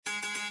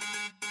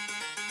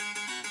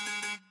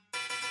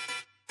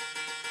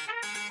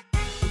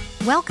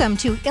Welcome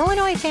to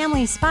Illinois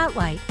Family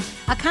Spotlight,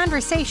 a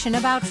conversation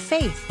about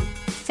faith,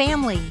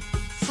 family,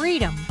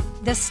 freedom,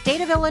 the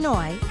state of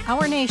Illinois,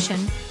 our nation,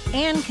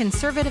 and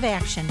conservative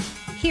action.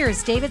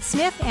 Here's David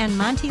Smith and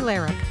Monty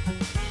Larrick.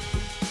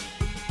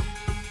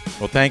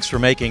 Well, thanks for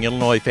making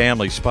Illinois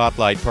Family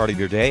Spotlight part of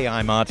your day.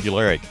 I'm Monty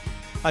Larrick.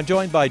 I'm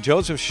joined by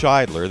Joseph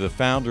Scheidler, the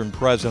founder and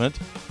president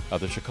of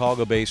the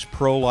Chicago-based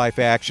Pro-Life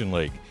Action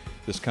League.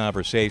 This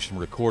conversation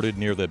recorded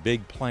near the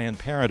big Planned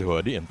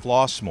Parenthood in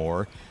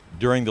Flossmoor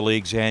during the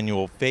league's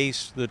annual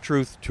Face the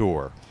Truth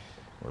Tour,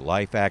 where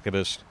life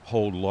activists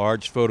hold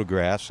large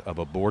photographs of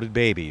aborted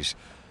babies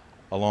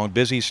along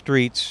busy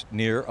streets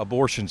near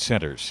abortion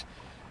centers.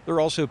 There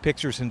are also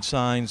pictures and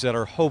signs that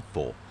are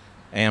hopeful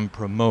and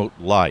promote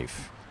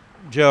life.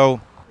 Joe,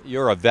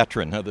 you're a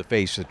veteran of the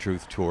Face the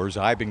Truth tours.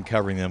 I've been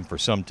covering them for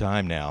some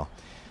time now.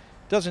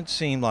 Doesn't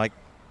seem like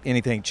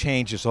anything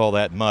changes all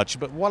that much,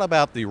 but what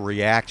about the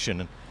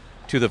reaction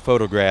to the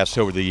photographs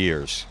over the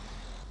years?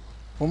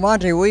 Well,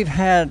 Monty, we've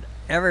had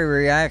every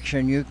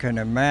reaction you can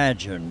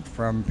imagine,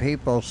 from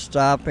people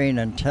stopping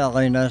and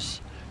telling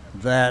us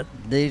that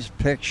these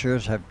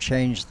pictures have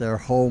changed their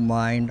whole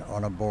mind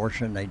on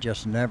abortion. They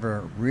just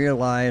never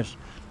realized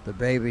the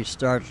baby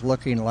starts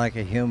looking like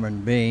a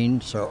human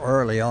being so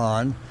early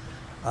on.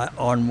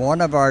 On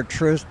one of our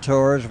truth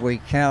tours, we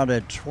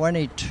counted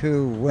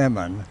 22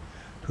 women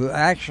who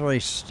actually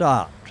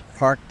stopped,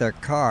 parked their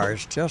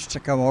cars just to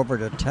come over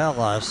to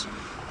tell us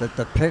that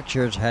the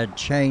pictures had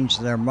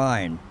changed their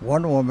mind.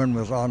 One woman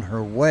was on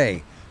her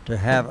way to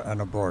have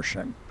an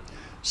abortion.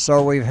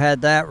 So we've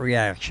had that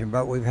reaction,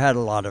 but we've had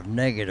a lot of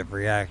negative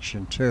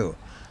reaction too.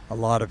 A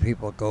lot of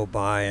people go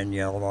by and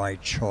yell, "My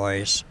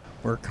choice."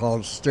 We're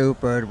called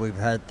stupid. We've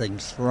had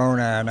things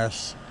thrown at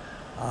us.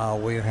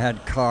 We've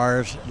had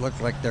cars look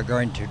like they're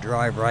going to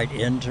drive right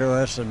into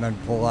us and then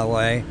pull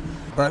away.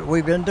 But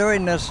we've been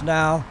doing this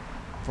now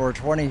for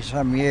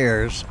 20-some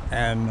years,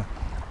 and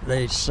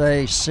they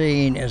say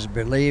seeing is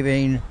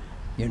believing,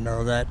 you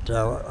know, that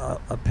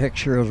a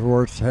picture is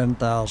worth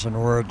 10,000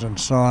 words and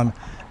so on,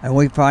 and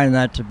we find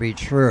that to be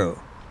true.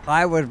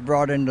 I was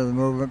brought into the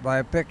movement by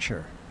a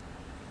picture.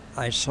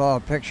 I saw a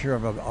picture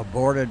of an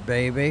aborted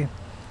baby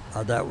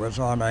that was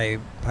on a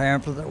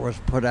pamphlet that was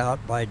put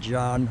out by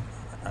John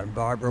and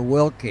Barbara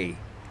Wilkie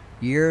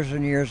years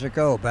and years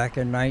ago, back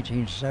in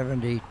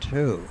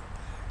 1972.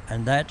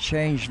 And that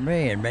changed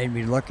me and made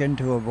me look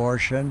into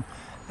abortion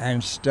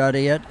and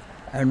study it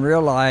and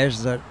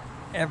realize that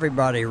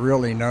everybody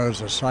really knows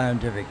the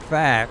scientific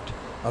fact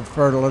of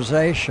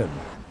fertilization.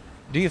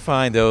 Do you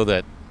find, though,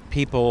 that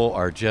people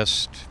are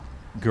just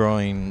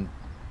growing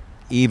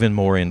even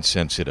more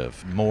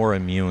insensitive, more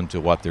immune to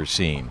what they're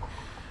seeing?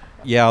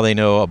 Yeah, they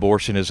know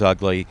abortion is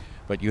ugly,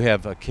 but you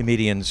have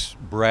comedians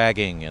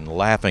bragging and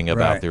laughing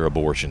about their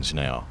abortions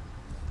now.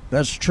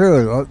 That's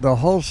true. The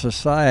whole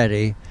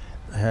society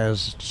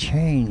has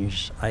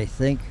changed, I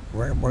think.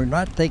 We're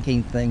not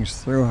thinking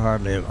things through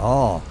hardly at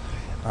all.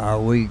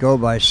 We go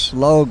by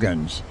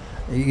slogans.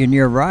 And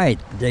you're right,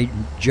 they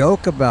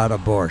joke about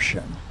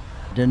abortion.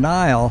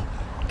 Denial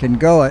can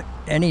go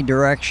any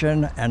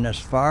direction and as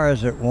far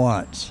as it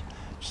wants.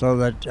 So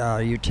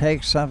that you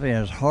take something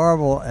as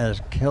horrible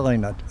as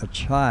killing a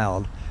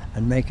child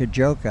and make a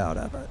joke out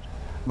of it.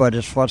 But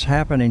it's what's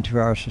happening to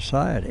our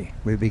society.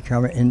 We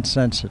become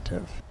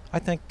insensitive. I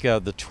think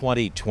the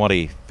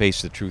 2020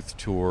 Face the Truth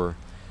Tour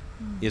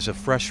is a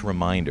fresh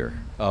reminder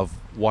of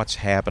what's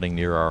happening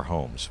near our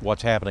homes,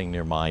 what's happening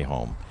near my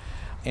home,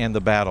 and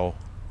the battle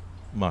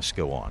must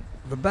go on.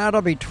 The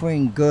battle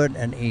between good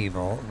and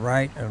evil,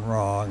 right and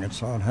wrong, and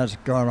so on, has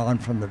gone on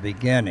from the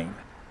beginning.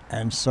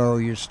 And so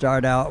you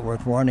start out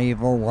with one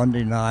evil, one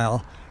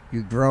denial.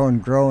 You grow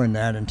and grow in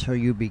that until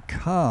you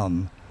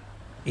become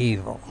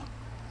evil.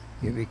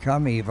 You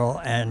become evil,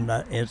 and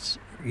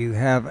you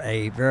have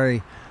a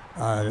very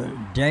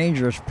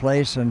dangerous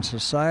place in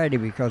society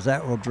because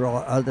that will draw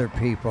other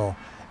people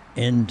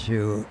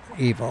into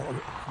evil.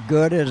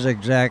 Good is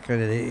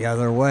exactly the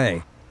other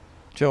way.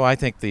 Joe, I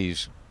think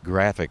these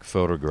graphic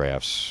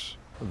photographs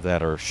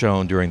that are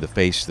shown during the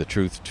Face the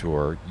Truth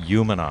tour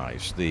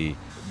humanize the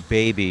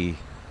baby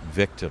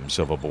victims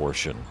of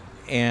abortion.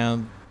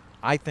 And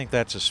I think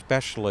that's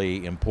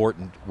especially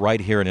important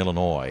right here in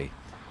Illinois,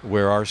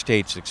 where our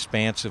state's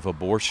expansive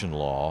abortion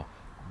law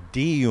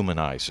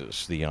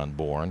dehumanizes the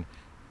unborn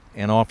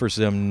and offers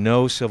them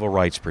no civil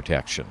rights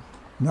protection.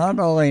 Not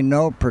only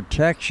no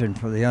protection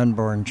for the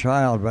unborn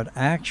child, but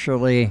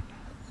actually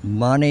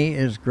money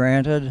is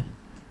granted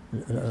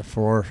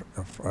for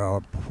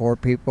poor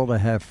people to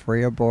have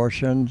free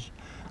abortions.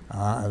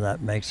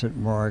 That makes it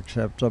more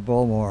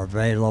acceptable, more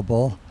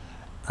available.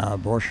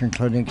 Abortion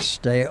clinics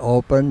stay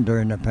open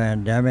during the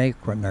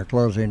pandemic when they're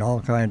closing all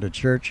kinds of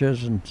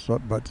churches,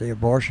 but the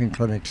abortion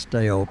clinics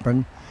stay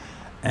open,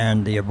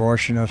 and the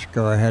abortionists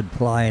go ahead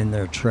plying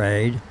their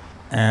trade.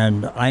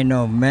 And I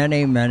know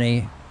many,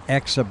 many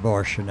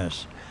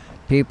ex-abortionists,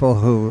 people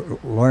who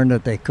learned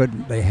that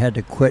they had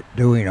to quit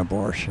doing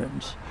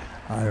abortions.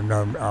 I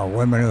know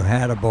women who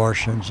had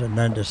abortions and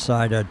then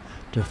decided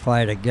to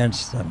fight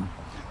against them.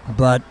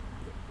 But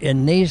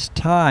in these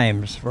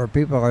times where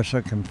people are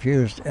so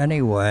confused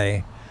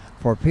anyway,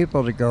 for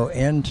people to go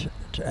in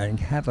and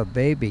have a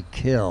baby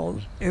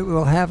killed, it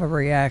will have a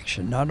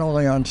reaction not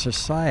only on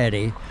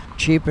society,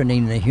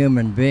 cheapening the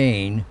human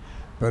being,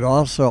 but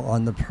also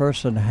on the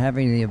person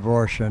having the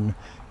abortion,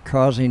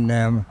 causing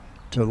them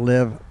to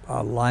live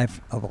a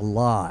life of a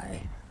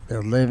lie.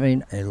 They're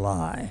living a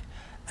lie.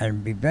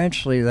 And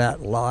eventually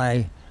that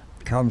lie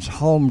comes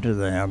home to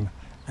them,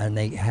 and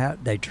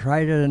they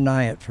try to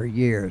deny it for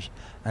years.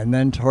 And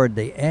then toward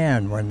the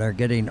end, when they're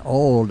getting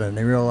old and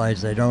they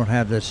realize they don't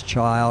have this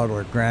child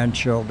or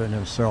grandchildren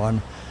and so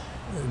on,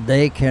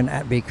 they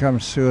can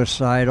become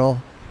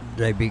suicidal,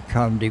 they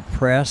become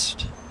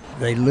depressed,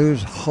 they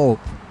lose hope,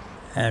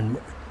 and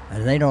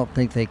they don't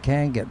think they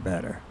can get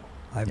better.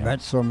 I've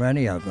met so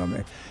many of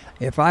them.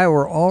 If I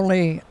were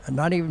only,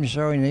 not even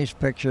showing these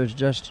pictures,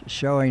 just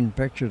showing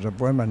pictures of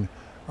women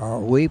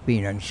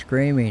weeping and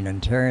screaming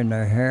and tearing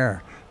their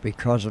hair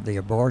because of the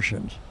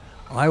abortions,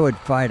 I would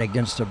fight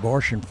against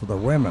abortion for the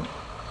women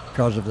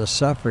because of the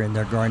suffering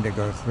they're going to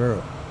go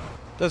through.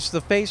 Does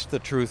the Face the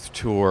Truth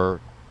tour,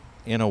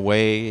 in a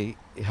way,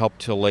 help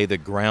to lay the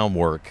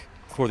groundwork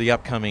for the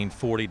upcoming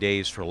 40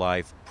 Days for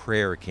Life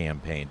prayer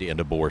campaign to end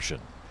abortion?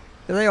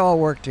 They all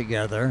work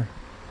together,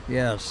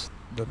 yes.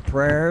 The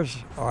prayers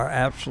are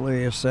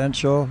absolutely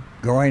essential.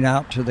 Going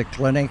out to the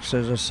clinics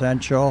is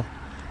essential.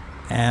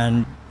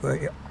 And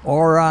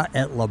Ora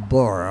et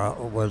Labora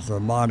was the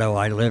motto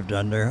I lived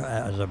under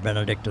as a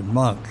Benedictine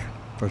monk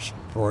for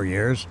 4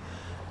 years.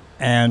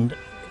 And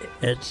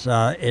it's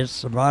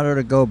the motto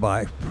to go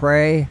by.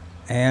 Pray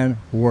and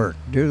work.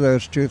 Do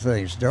those two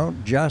things.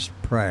 Don't just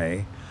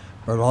pray,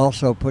 but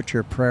also put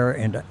your prayer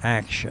into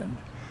action.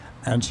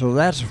 And so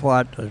that's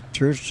what the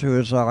Truth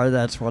Tours are.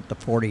 That's what the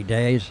 40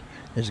 days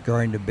is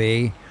going to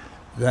be.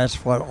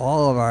 That's what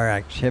all of our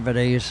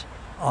activities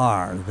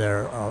are.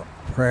 They're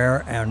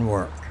prayer and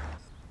work.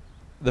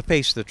 The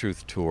Face the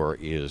Truth tour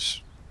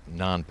is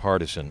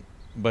nonpartisan,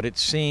 but it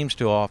seems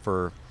to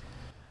offer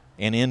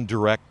an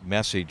indirect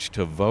message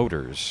to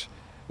voters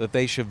that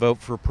they should vote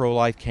for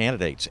pro-life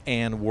candidates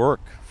and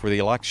work for the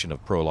election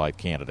of pro-life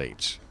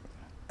candidates.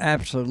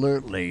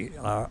 Absolutely.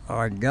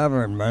 Our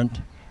government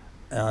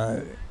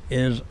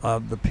is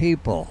of the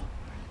people,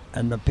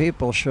 and the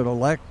people should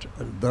elect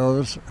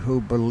those who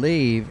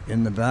believe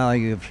in the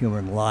value of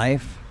human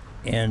life,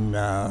 in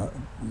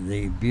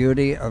the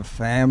beauty of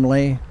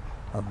family,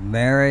 of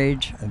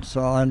marriage, and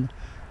so on.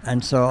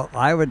 And so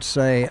I would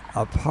say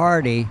a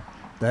party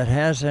that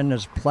has in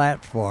its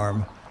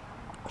platform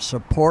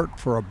support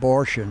for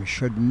abortion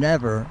should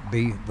never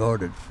be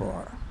voted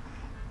for,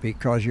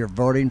 because you're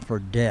voting for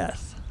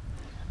death.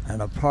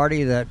 And a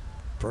party that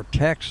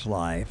protects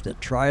life, that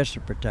tries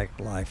to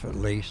protect life at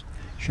least,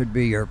 should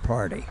be your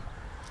party,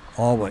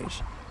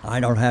 always. I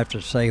don't have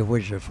to say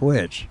which is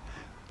which,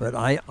 but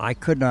I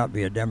could not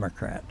be a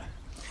Democrat.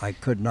 I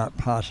could not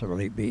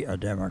possibly be a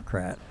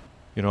Democrat.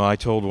 You know, I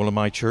told one of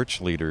my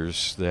church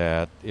leaders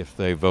that if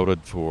they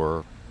voted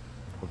for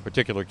a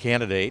particular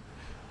candidate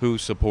who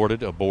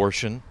supported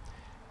abortion,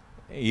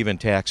 even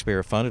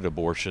taxpayer-funded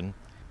abortion,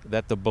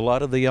 that the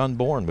blood of the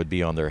unborn would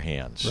be on their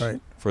hands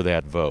for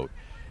that vote.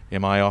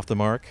 Am I off the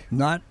mark?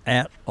 Not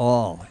at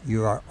all.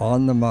 You are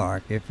on the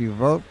mark. If you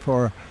vote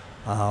for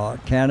a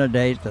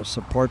candidate that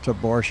supports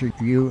abortion,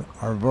 you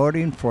are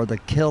voting for the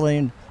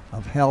killing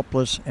of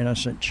helpless,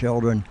 innocent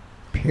children,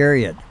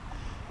 period.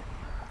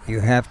 You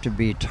have to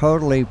be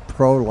totally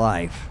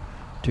pro-life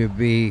to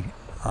be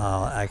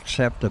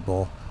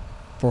acceptable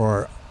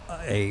for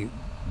a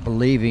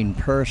believing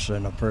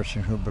person, a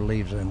person who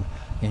believes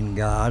in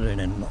God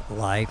and in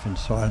life and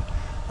so on.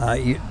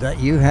 That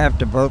you have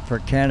to vote for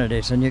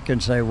candidates, and you can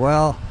say,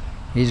 well,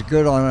 he's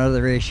good on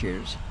other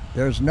issues.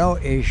 There's no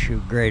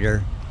issue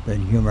greater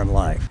than human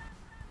life.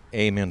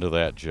 Amen to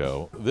that,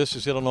 Joe. This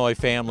is Illinois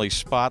Family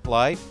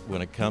Spotlight.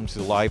 When it comes to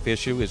the life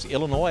issue, is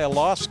Illinois a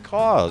lost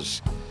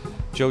cause?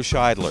 Joe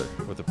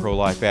Scheidler with the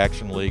Pro-Life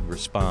Action League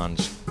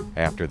responds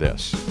after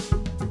this.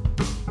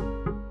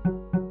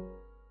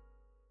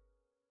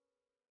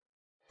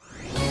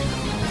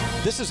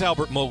 This is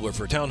Albert Mohler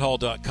for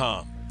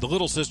Townhall.com. The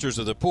Little Sisters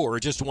of the Poor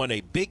just won a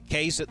big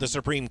case at the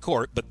Supreme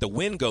Court, but the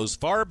win goes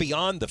far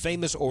beyond the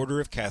famous Order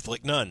of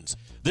Catholic Nuns.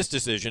 This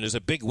decision is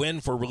a big win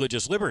for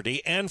religious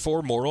liberty and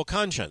for moral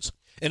conscience.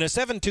 In a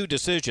 7-2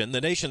 decision, the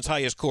nation's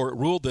highest court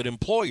ruled that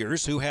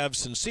employers who have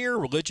sincere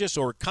religious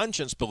or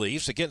conscience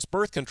beliefs against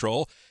birth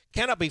control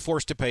cannot be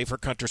forced to pay for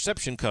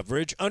contraception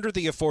coverage under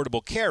the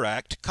Affordable Care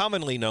Act,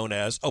 commonly known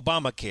as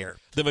Obamacare.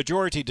 The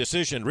majority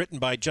decision, written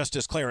by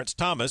Justice Clarence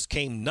Thomas,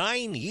 came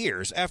 9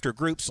 years after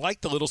groups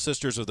like the Little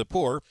Sisters of the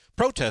Poor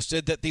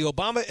protested that the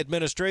Obama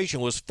administration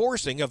was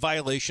forcing a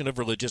violation of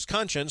religious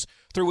conscience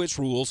through its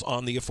rules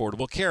on the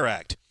Affordable Care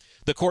Act.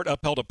 The court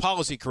upheld a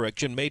policy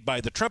correction made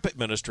by the Trump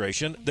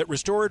administration that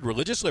restored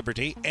religious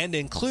liberty and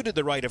included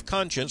the right of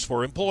conscience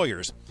for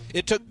employers.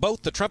 It took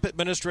both the Trump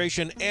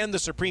administration and the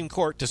Supreme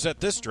Court to set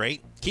this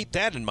straight. Keep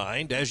that in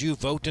mind as you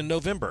vote in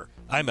November.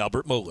 I'm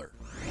Albert Mohler.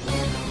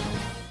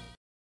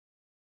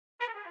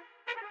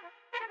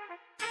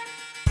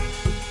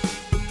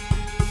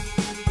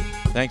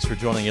 Thanks for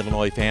joining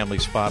Illinois Family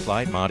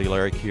Spotlight. Monty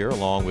Larrick here,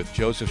 along with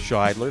Joseph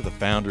Scheidler, the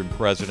founder and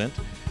president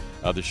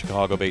of the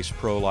Chicago-based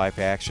Pro-Life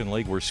Action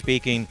League. We're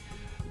speaking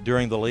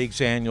during the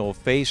league's annual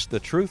Face the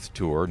Truth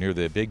tour near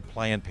the big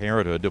Planned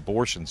Parenthood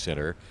Abortion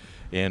Center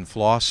in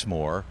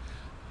Flossmoor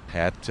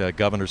at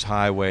Governor's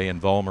Highway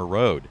and Vollmer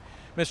Road.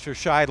 Mr.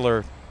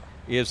 Scheidler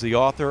is the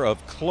author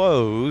of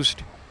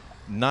Closed,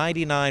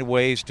 99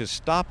 Ways to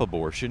Stop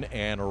Abortion,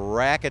 and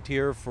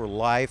Racketeer for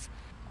Life.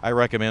 I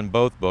recommend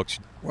both books.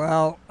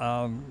 Well,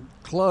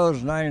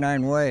 Closed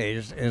 99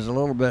 Ways is a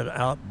little bit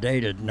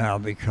outdated now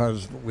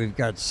because we've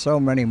got so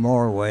many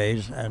more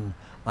ways, and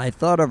I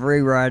thought of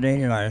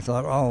rewriting, and I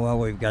thought, oh, well,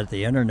 we've got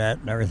the internet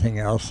and everything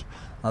else.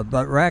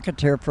 But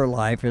Racketeer for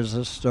Life is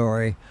a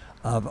story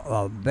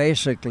of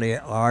basically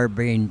our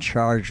being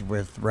charged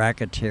with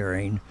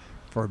racketeering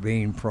for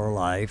being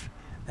pro-life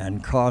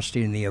and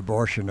costing the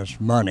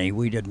abortionists money.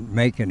 We didn't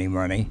make any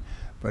money.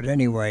 But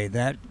anyway,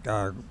 that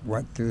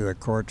went through the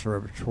courts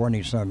for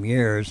 20-some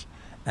years,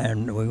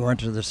 and we went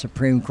to the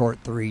Supreme Court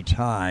 3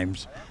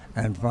 times,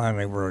 and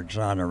finally were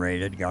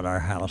exonerated, got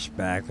our house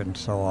back and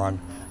so on,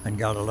 and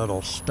got a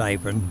little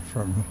stipend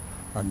from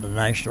the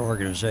National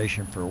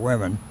Organization for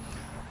Women.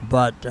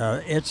 But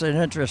it's an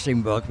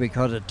interesting book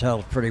because it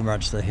tells pretty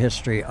much the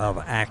history of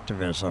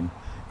activism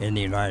in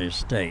the United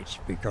States,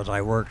 because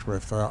I worked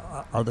with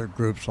other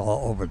groups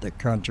all over the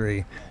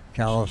country,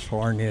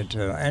 California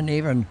and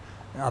even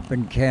up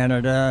in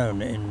Canada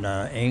and in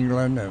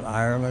England and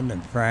Ireland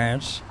and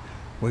France.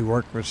 We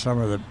worked with some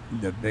of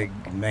the big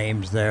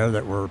names there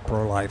that were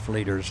pro-life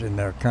leaders in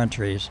their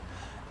countries.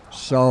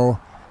 So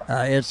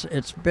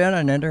it's been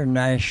an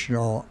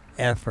international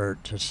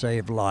effort to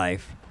save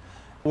life.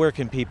 Where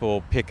can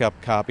people pick up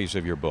copies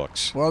of your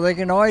books? Well, they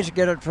can always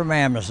get it from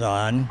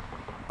Amazon,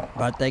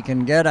 but they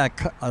can get a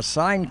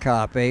signed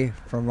copy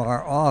from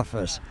our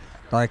office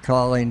by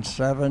calling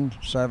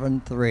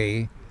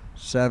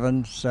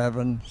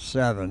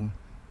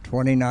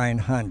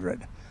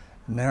 773-777-2900.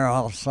 And there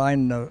I'll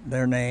sign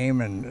their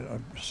name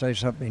and say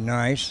something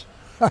nice.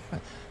 I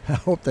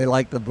hope they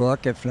like the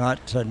book. If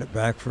not, send it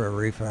back for a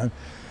refund.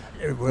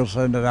 We'll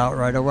send it out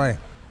right away.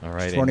 All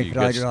right, and you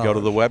just go to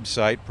the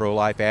website,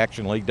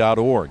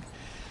 prolifeactionleague.org.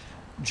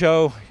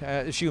 Joe,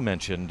 as you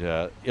mentioned,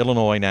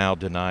 Illinois now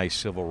denies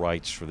civil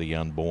rights for the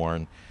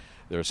unborn.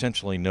 There are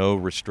essentially no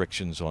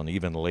restrictions on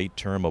even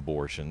late-term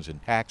abortions,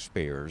 and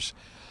taxpayers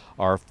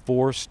are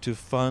forced to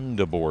fund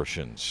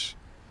abortions.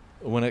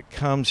 When it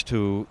comes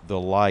to the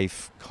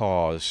life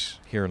cause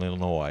here in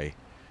Illinois,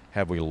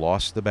 have we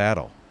lost the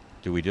battle?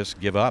 Do we just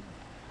give up?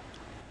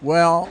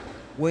 Well,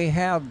 we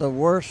have the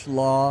worst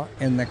law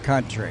in the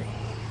country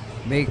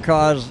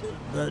because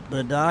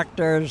the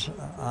doctors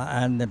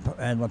and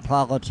the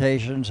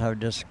politicians have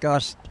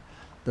discussed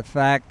the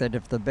fact that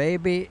if the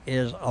baby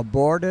is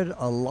aborted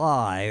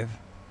alive,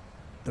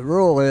 the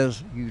rule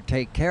is you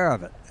take care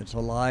of it. It's a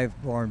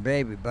live-born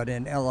baby. But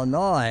in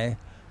Illinois,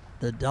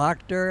 the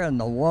doctor and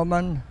the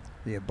woman,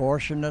 the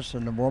abortionist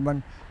and the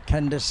woman,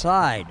 can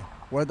decide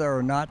whether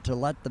or not to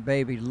let the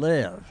baby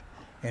live.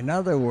 In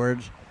other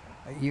words,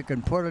 you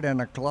can put it in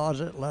a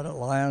closet, let it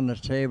lie on the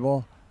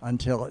table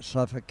until it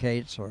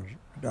suffocates or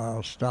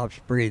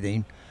stops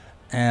breathing.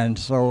 And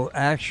so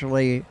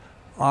actually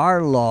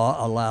our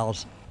law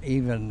allows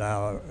even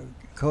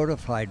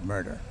codified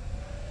murder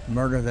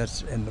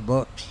that's in the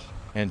books.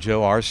 And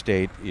Joe, our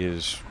state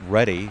is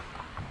ready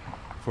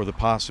for the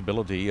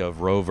possibility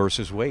of Roe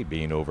versus Wade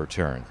being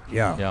overturned.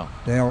 Yeah.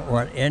 They don't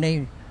want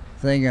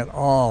anything at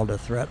all to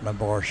threaten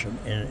abortion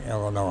in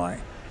Illinois.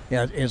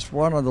 Yeah, it's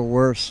one of the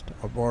worst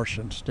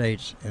abortion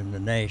states in the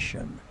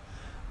nation,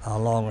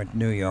 along with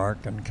New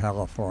York and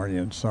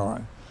California and so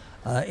on.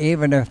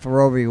 Even if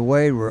Roe v.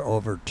 Wade were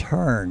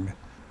overturned,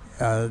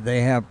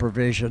 they have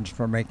provisions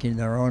for making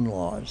their own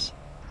laws.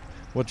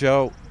 Well,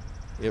 Joe,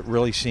 it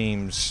really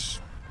seems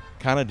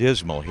kind of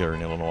dismal here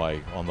in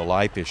Illinois, on the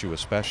life issue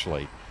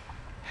especially.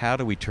 How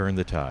do we turn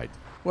the tide?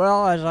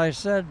 Well, as I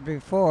said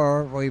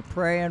before, we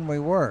pray and we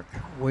work.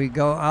 We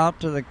go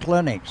out to the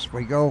clinics.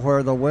 We go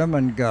where the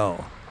women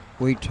go.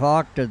 We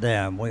talk to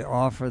them. We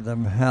offer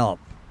them help.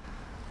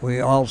 We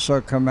also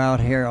come out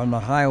here on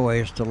the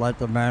highways to let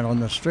them out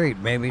on the street.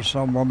 Maybe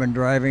some woman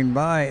driving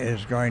by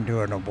is going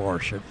to an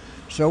abortion.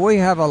 So we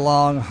have a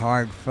long,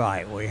 hard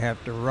fight. We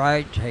have to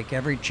write, take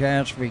every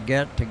chance we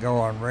get to go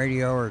on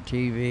radio or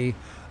TV,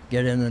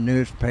 get in the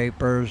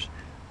newspapers,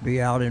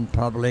 be out in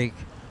public,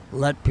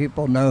 let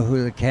people know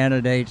who the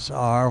candidates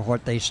are,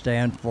 what they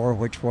stand for,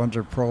 which ones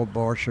are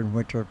pro-abortion,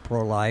 which are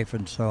pro-life,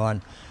 and so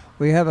on.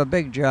 We have a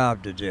big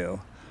job to do.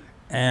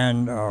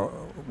 And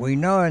we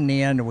know in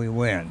the end we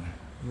win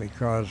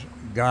because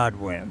God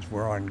wins.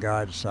 We're on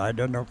God's side.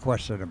 There's no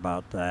question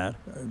about that.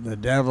 The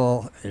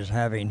devil is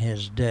having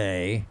his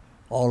day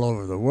all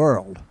over the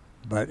world,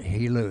 but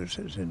he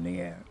loses in the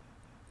end.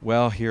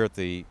 Well, here at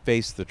the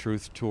Face the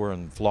Truth tour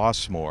in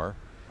Flossmoor,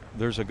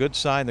 there's a good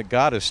sign that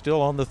God is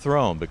still on the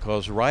throne,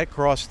 because right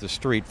across the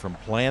street from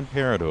Planned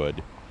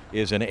Parenthood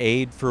is an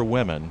Aid for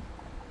Women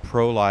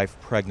pro-life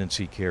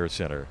pregnancy care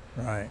center.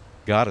 Right.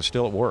 God is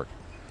still at work.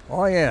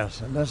 Oh,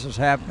 yes, and this is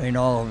happening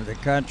all over the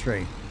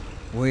country.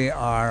 We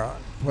are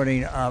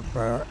putting up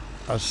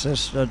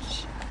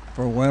assistance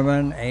for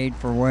women, aid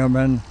for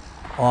women,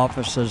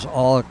 offices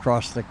all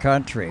across the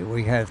country.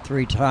 We have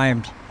 3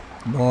 times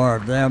more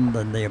of them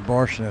than the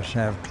abortionists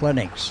have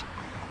clinics.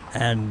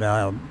 And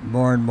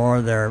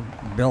more they're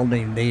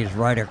building these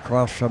right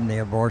across from the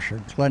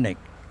abortion clinic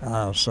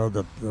so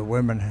that the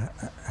women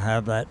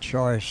have that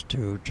choice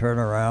to turn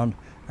around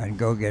and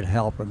go get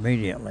help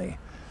immediately.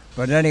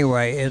 But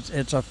anyway,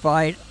 it's a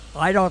fight.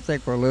 I don't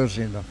think we're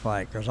losing the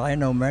fight, because I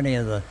know many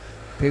of the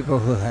people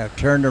who have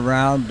turned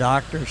around,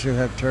 doctors who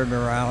have turned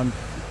around,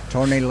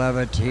 Tony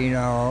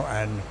Levatino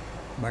and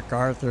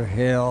MacArthur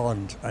Hill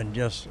and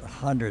just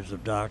hundreds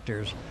of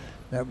doctors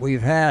that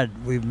we've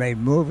made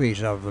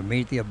movies of them.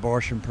 Meet the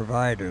Abortion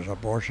Providers,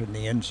 Abortion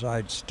the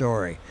Inside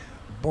Story.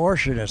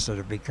 Abortionists that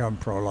have become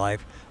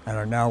pro-life and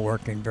are now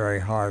working very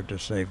hard to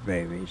save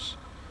babies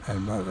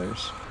and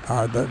mothers.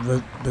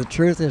 The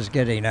truth is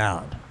getting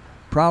out,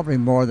 probably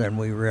more than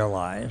we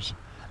realize.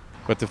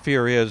 But the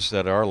fear is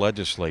that our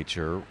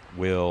legislature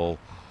will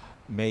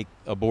make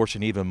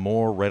abortion even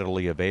more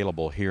readily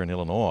available here in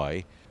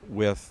Illinois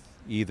with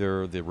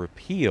either the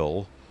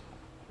repeal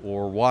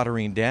or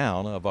watering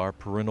down of our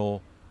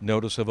Parental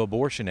Notice of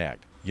Abortion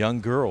Act. Young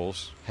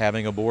girls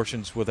having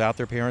abortions without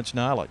their parents'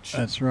 knowledge.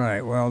 That's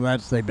right. Well,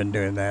 they've been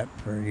doing that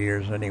for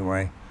years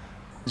anyway.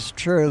 It's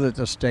true that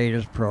the state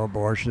is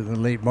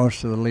pro-abortion.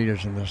 Most of the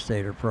leaders in the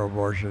state are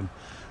pro-abortion.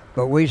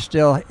 But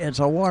it's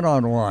a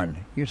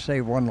one-on-one. You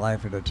save one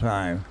life at a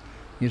time.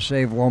 You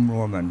save one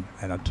woman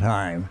at a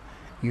time.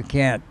 You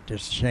can't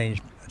just change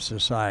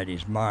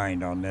society's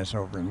mind on this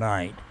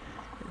overnight.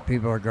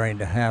 People are going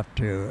to have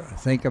to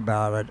think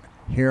about it,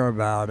 hear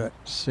about it,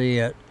 see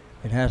it.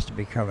 It has to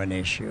become an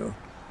issue.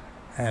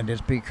 And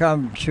it's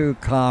become too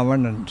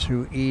common and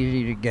too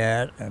easy to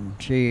get and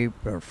cheap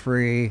or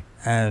free.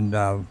 And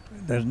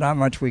there's not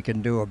much we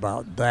can do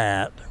about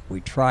that. We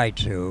try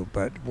to,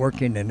 but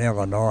working in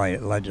Illinois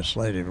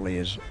legislatively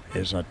is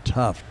a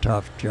tough,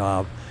 tough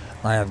job.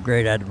 I have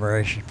great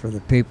admiration for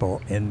the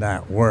people in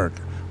that work.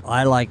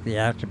 I like the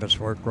activist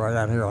work right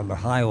out here on the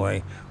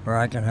highway, where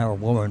I can have a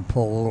woman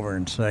pull over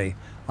and say,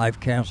 I've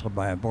canceled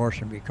my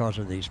abortion because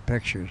of these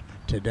pictures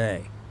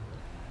today.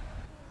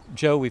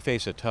 Joe, we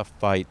face a tough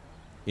fight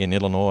in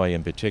Illinois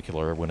in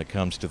particular when it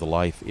comes to the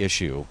life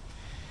issue.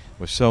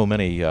 With so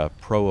many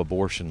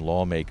pro-abortion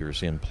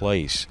lawmakers in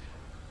place,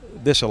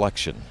 this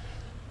election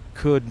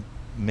could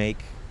make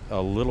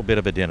a little bit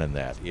of a dent in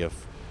that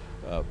if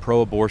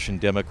pro-abortion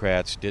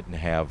Democrats didn't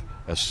have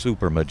a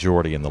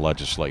supermajority in the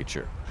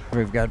legislature.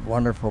 We've got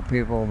wonderful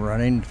people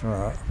running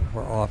for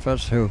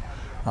office who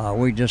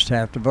we just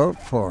have to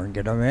vote for and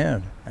get them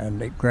in,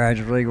 and it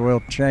gradually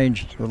will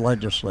change the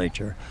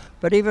legislature.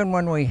 But even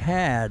when we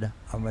had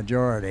a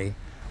majority,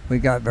 we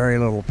got very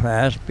little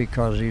passed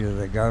because either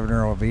the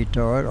governor will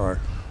veto it or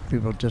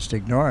people just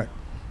ignore it.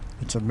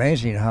 It's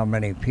amazing how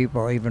many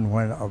people, even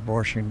when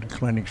abortion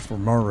clinics were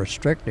more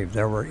restrictive,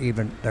 there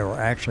were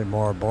actually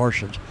more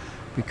abortions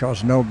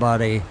because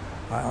nobody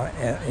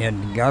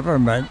in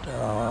government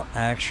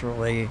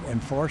actually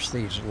enforced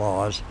these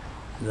laws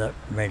that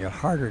made it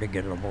harder to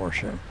get an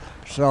abortion.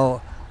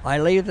 So I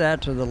leave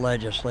that to the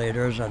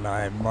legislators, and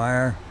I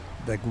admire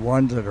the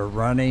ones that are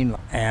running,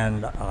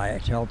 and I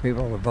tell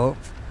people to vote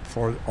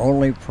for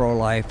only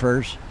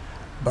pro-lifers,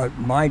 but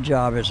my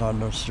job is on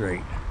the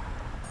street.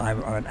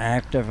 I'm an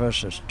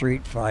activist, a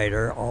street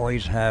fighter,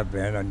 always have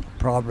been, and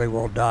probably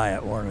will die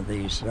at one of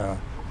these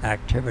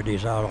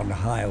activities out on the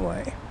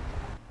highway.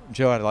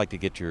 Joe, I'd like to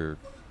get your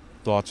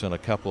thoughts on a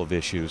couple of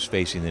issues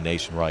facing the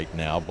nation right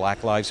now.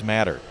 Black Lives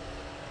Matter.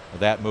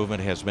 That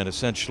movement has been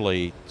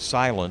essentially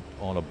silent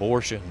on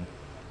abortion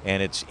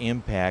and its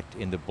impact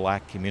in the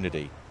black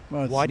community.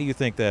 Well, why do you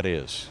think that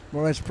is?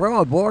 Well, it's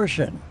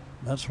pro-abortion.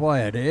 That's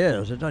why it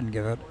is. It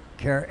doesn't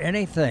care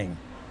anything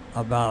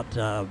about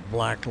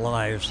black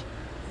lives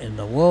in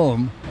the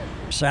womb.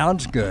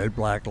 Sounds good,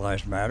 Black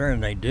Lives Matter,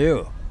 and they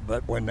do.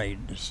 But when they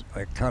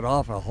cut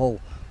off a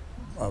whole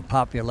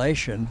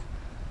population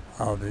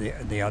of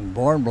the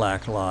unborn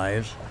black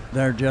lives,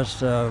 they're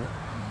just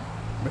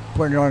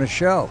putting on a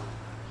show.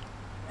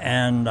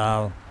 And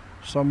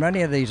so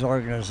many of these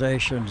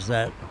organizations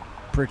that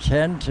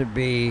pretend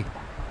to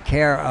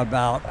care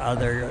about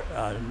other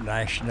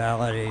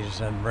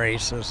nationalities and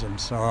races and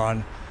so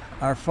on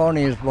are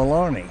phony as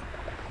baloney.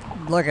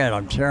 Look at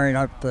them tearing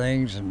up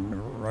things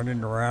and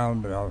running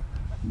around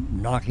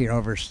knocking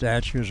over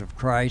statues of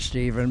Christ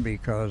even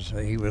because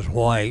he was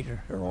white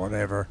or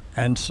whatever.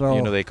 And so,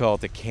 they call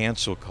it the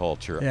cancel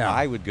culture. Yeah.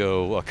 I would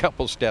go a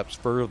couple steps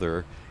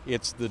further.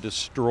 It's the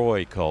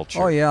destroy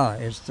culture. Oh yeah,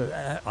 it's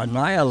to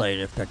annihilate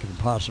if they can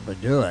possibly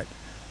do it.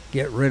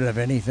 Get rid of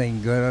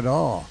anything good at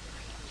all.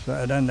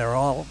 So then they're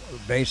all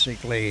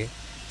basically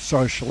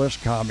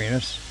socialist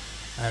communists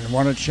and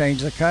want to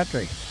change the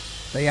country.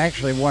 They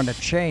actually want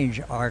to change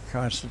our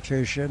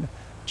Constitution,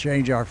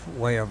 change our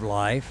way of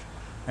life.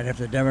 And if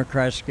the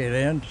Democrats get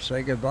in,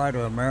 say goodbye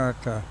to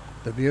America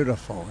the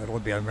beautiful. It'll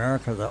be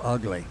America the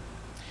ugly.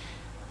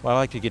 Well, I'd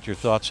like to get your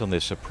thoughts on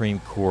this Supreme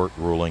Court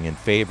ruling in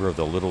favor of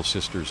the Little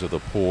Sisters of the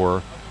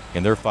Poor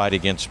in their fight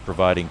against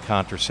providing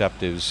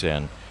contraceptives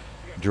and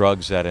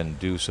drugs that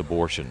induce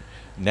abortion.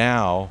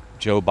 Now,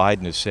 Joe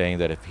Biden is saying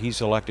that if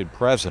he's elected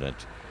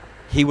president,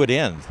 he would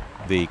end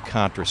the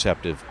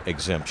contraceptive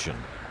exemption.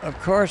 Of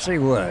course he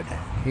would.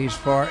 He's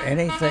for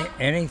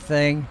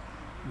anything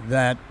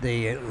that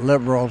the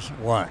liberals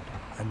want.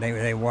 And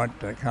they want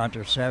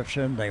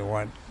contraception, they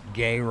want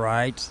gay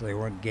rights, they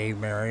want gay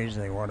marriage,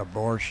 they want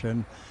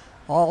abortion.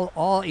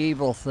 All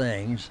evil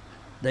things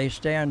they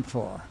stand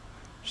for.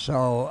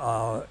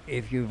 So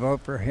if you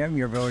vote for him,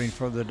 you're voting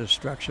for the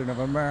destruction of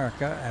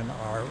America and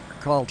our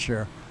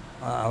culture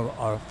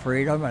of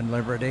freedom and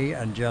liberty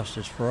and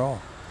justice for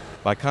all.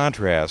 By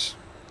contrast,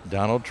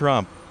 Donald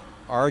Trump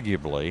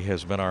arguably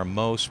has been our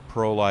most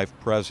pro-life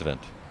president.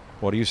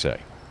 What do you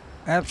say?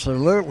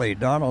 Absolutely.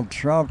 Donald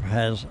Trump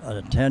has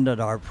attended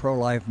our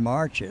pro-life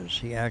marches.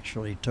 He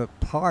actually took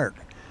part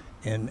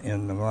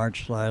in the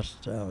march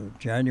last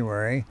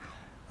January.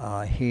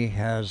 He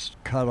has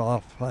cut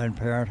off Planned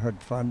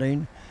Parenthood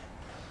funding,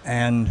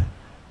 and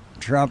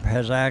Trump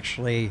has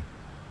actually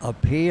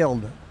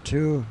appealed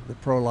to the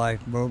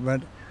pro-life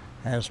movement,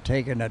 has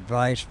taken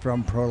advice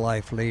from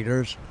pro-life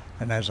leaders,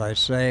 and as I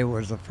say,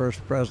 was the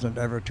first president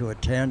ever to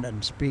attend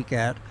and speak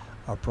at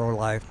a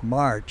pro-life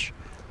march,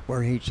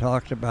 where he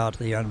talked about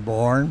the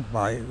unborn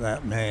by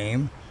that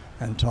name,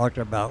 and talked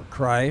about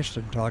Christ,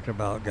 and talked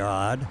about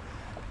God,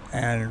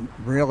 and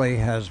really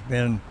has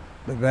been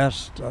the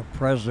best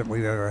president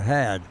we've ever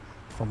had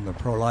from the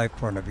pro-life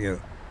point of view.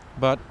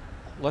 But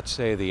let's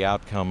say the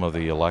outcome of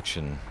the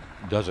election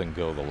doesn't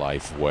go the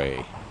life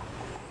way.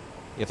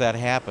 If that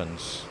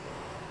happens,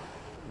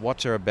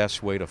 what's our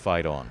best way to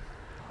fight on?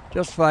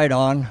 Just fight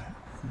on.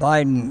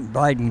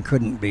 Biden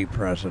couldn't be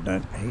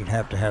president. He'd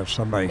have to have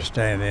somebody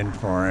stand in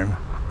for him,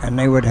 and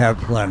they would have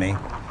plenty.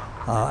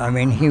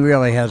 He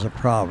really has a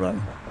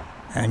problem,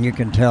 and you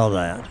can tell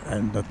that.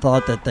 And the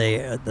thought that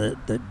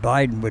that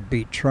Biden would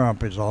beat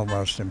Trump is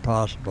almost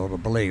impossible to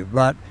believe.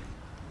 But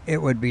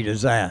it would be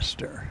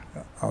disaster.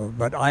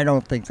 But I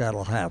don't think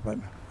that'll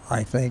happen.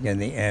 I think in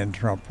the end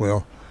Trump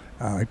will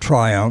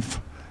triumph,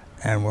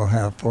 and we'll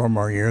have 4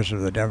 more years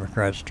of the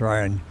Democrats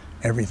trying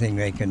everything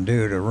they can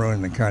do to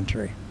ruin the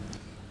country.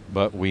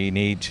 But we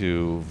need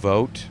to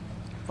vote.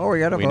 Oh, we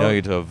got to vote. We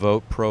need to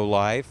vote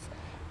pro-life,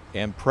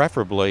 and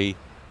preferably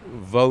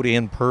vote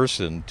in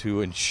person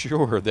to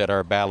ensure that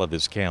our ballot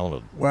is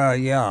counted. Well,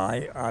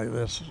 yeah,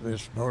 this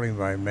voting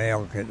by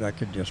mail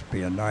could just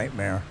be a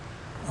nightmare.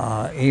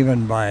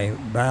 Even by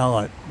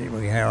ballot,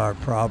 we have our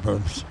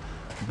problems.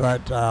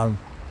 But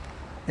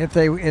if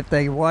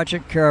they watch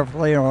it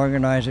carefully and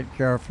organize it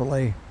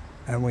carefully,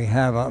 and we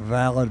have a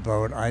valid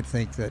vote, I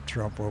think that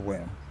Trump will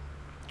win.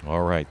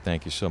 All right,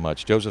 thank you so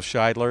much. Joseph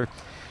Scheidler,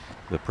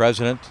 the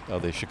president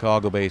of the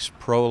Chicago-based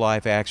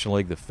Pro-Life Action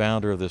League, the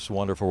founder of this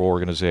wonderful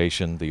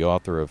organization, the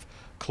author of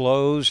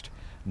Closed,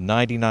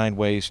 99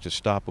 Ways to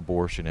Stop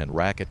Abortion, and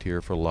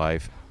Racketeer for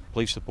Life.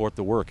 Please support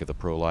the work of the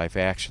Pro-Life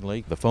Action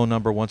League. The phone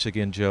number, once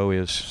again, Joe,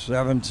 is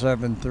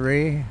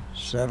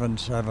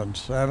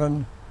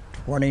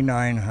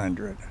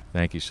 773-777-2900.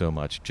 Thank you so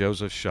much.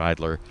 Joseph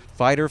Scheidler,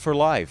 fighter for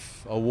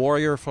life, a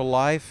warrior for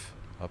life,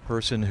 a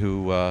person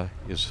who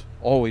is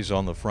always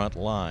on the front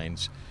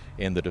lines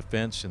in the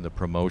defense and the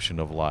promotion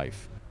of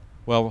life.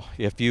 Well,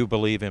 if you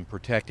believe in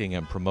protecting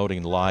and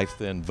promoting life,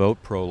 then vote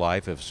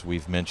pro-life, as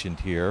we've mentioned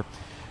here.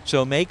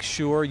 So make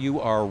sure you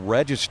are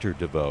registered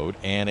to vote,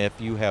 and if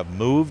you have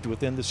moved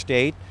within the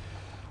state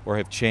or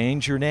have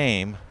changed your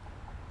name,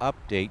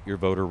 update your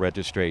voter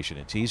registration.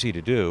 It's easy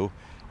to do.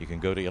 You can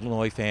go to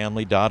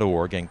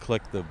IllinoisFamily.org and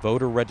click the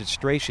voter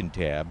registration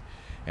tab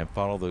and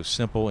follow those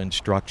simple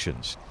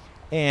instructions.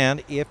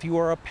 And if you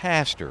are a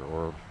pastor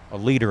or a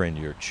leader in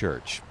your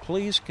church,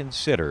 please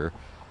consider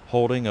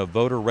holding a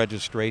voter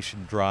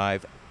registration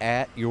drive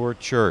at your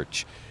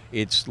church.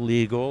 It's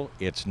legal,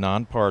 it's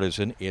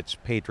nonpartisan, it's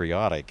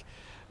patriotic.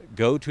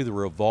 Go to the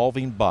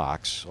revolving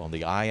box on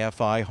the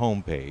IFI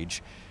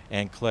homepage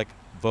and click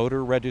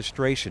Voter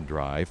Registration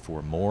Drive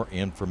for more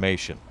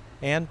information.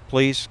 And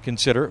please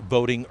consider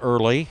voting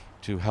early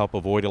to help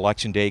avoid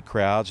Election Day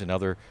crowds and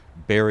other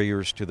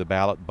barriers to the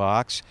ballot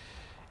box.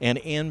 And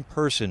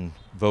in-person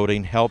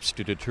voting helps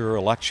to deter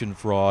election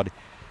fraud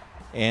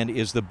and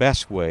is the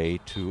best way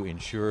to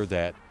ensure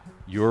that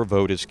your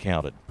vote is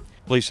counted.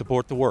 Please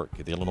support the work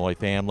of the Illinois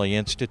Family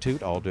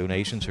Institute. All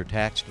donations are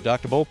tax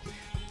deductible.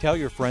 Tell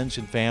your friends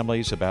and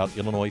families about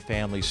Illinois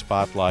Family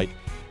Spotlight.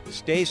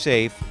 Stay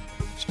safe,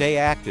 stay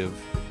active,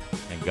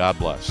 and God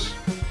bless.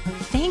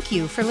 Thank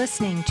you for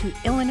listening to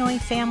Illinois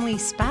Family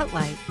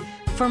Spotlight.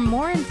 For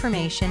more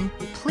information,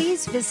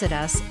 please visit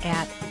us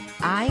at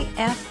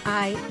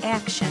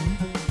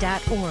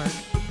ifiaction.org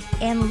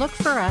and look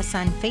for us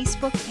on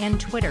Facebook and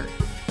Twitter.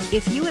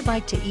 If you would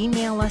like to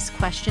email us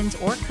questions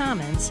or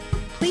comments,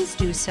 please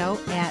do so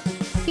at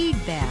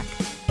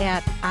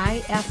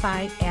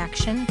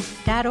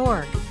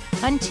feedback@ifiaction.org.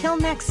 Until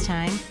next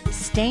time,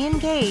 stay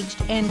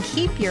engaged and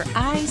keep your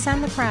eyes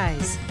on the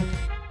prize.